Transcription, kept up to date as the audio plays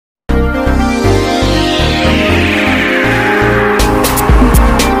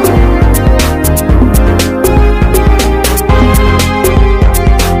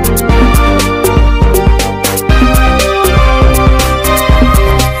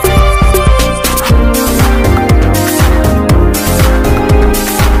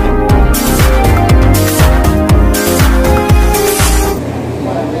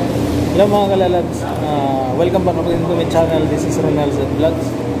kalalabs, welcome back again to my channel. This is Ronald Vlogs.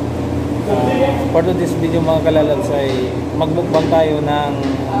 For this video mga kalalabs ay magbukbang tayo ng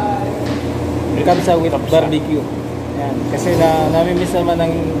Kabsa with barbecue. Yan. Kasi nami-miss naman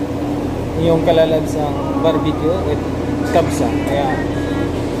ng yung kalalabs ang barbecue with Kabsa. Kaya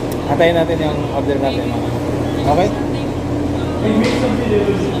atayin natin yung order natin mga. Okay?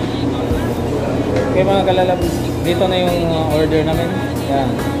 Okay mga kalalabs, dito na yung order namin. Yan.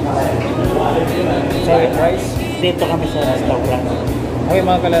 Sorry, rice. Dito kami sa restaurant. Okay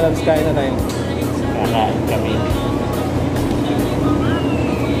mga kalalabs, kain na tayo. Kakain kami.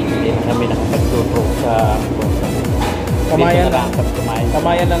 Hindi na kami nakapagtutro sa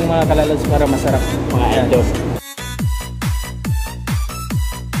kamayan ng mga kalalabs para masarap. Mga idol.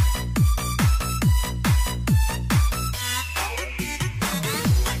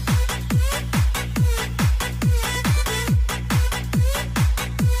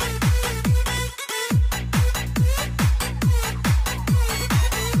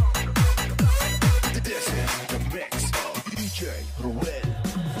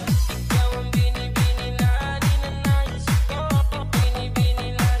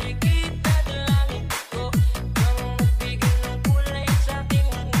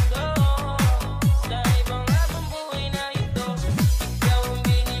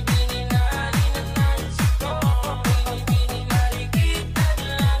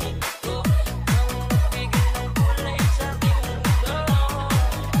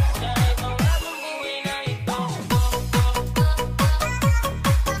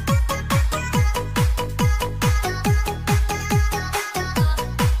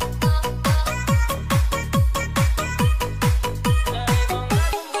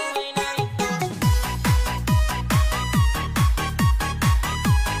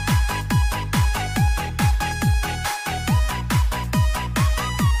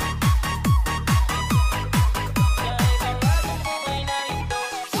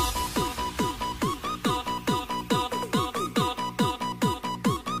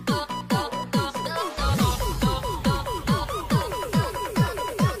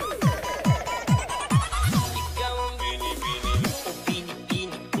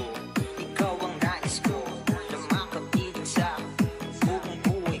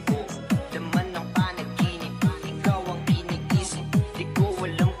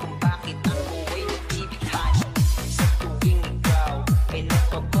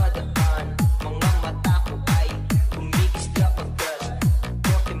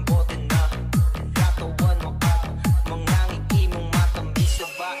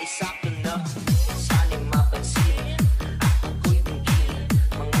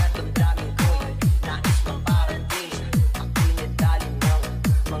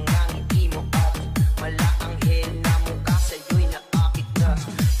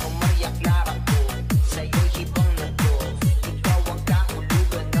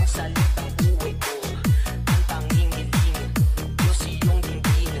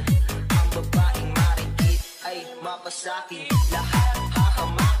 Sa'kin, lahat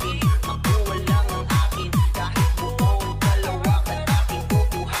hahamakin. Makuha lang ang akin. Kahit buong dalawa ka aking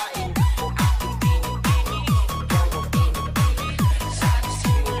kukuhain. O aking pinipili, ikaw ang pinipili. Sa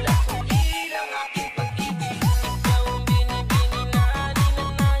simula kong ilang aking pag-ibig. Ikaw ang binibini na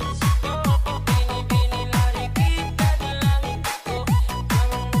ninanais ko. Binibini na rikit at langit ko. Ikaw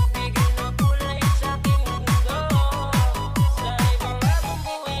ang nagbigay na kulay sa aking mundo. Sa ibang habang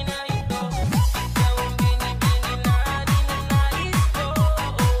buhay na ito. Ikaw ang binibini na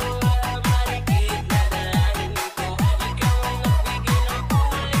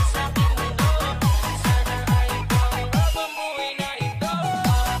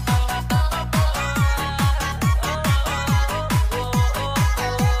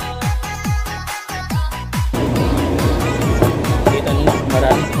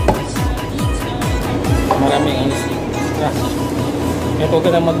maraming anis. Kaya huwag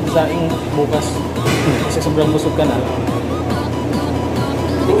ka na magsaing bukas kasi sobrang busog ka na.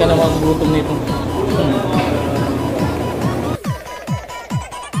 Hindi ka na magugutom nito.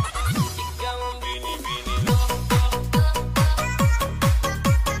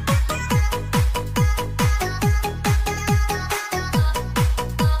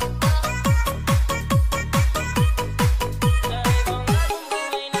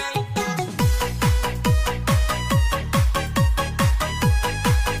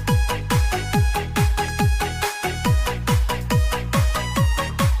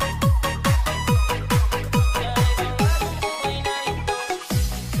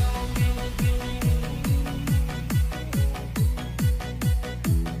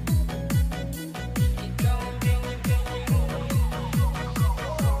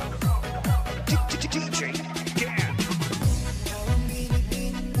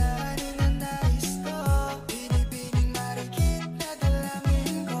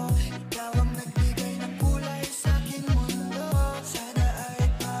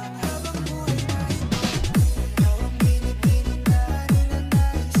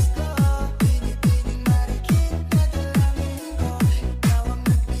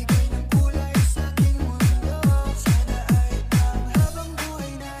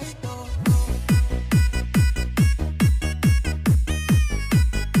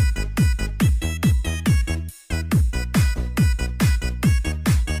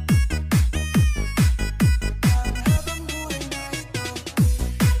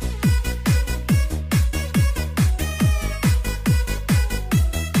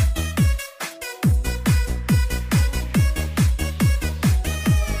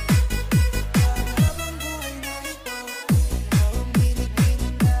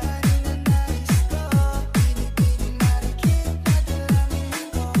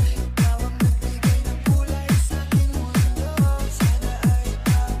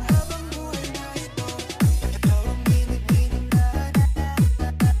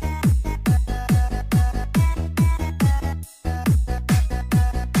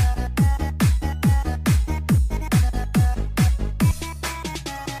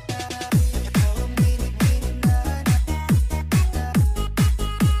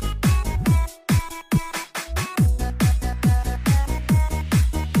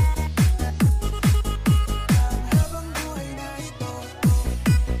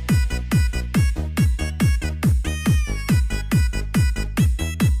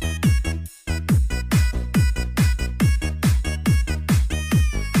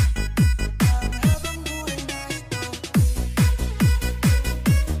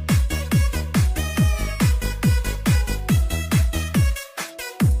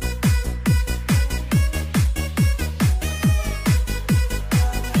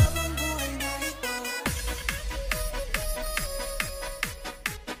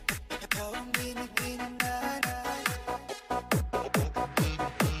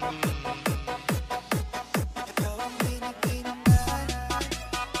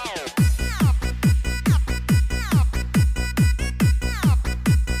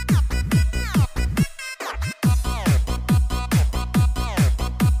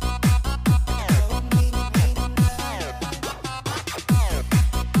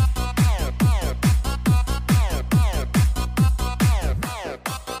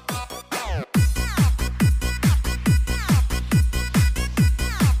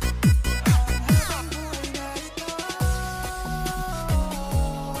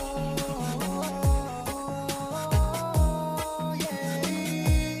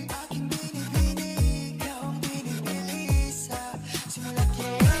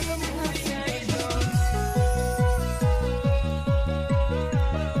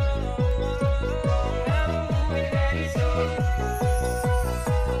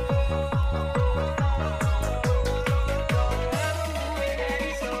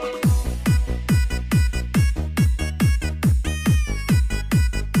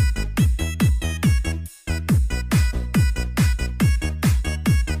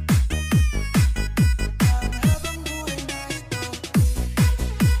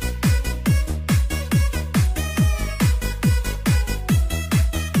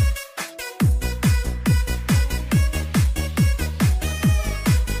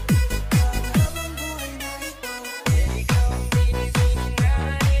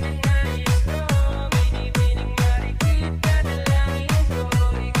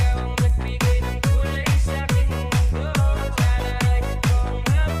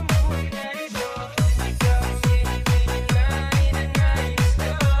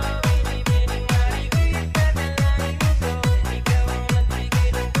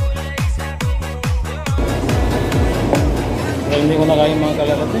 Parang hindi ko na kaya mga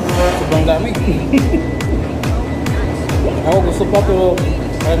kalalabs eh. Sobrang dami. Ako gusto pa pero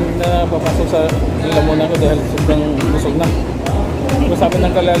parang na papasok sa lamunan ko dahil sobrang busog na. Pero sabi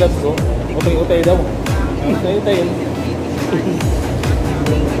ng kalalabs ko, utay-utay daw. Utay-utay yun.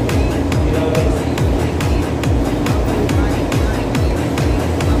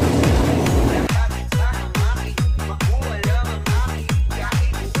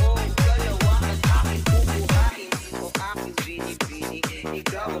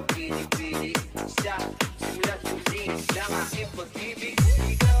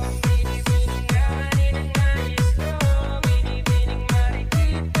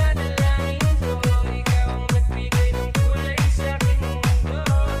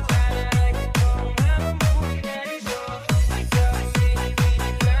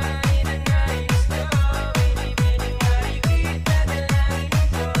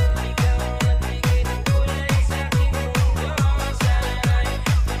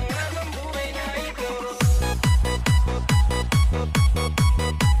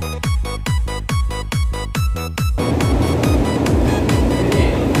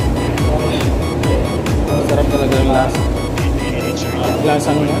 Sarap talaga yung lasa.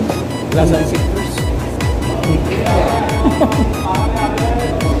 Lasang citrus.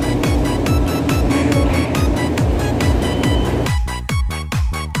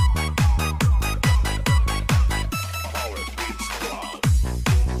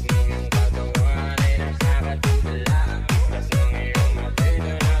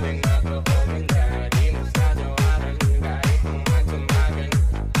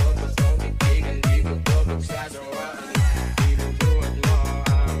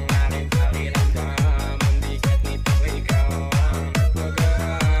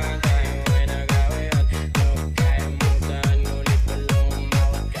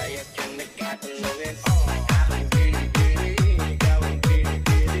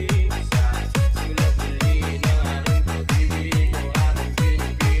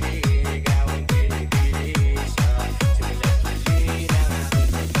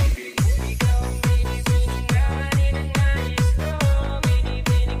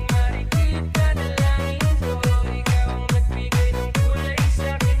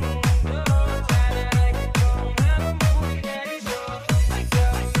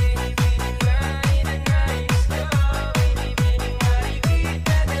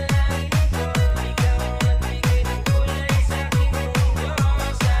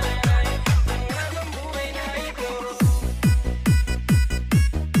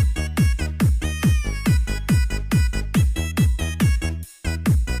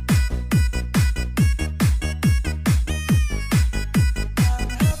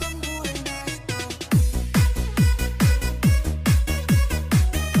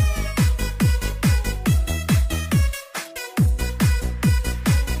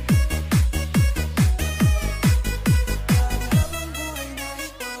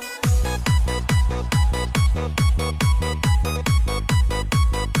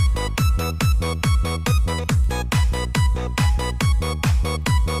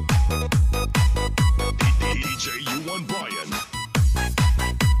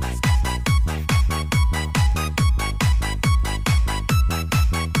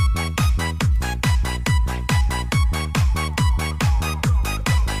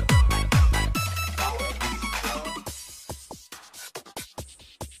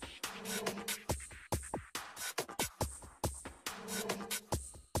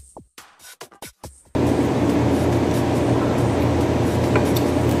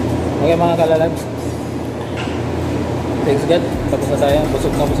 Okay mga kalalabs, thanks God, tapos na tayo,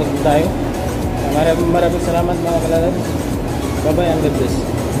 busog na tayo. Maraming salamat mga kalalabs. Bye bye and God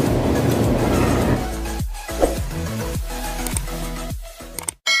bless.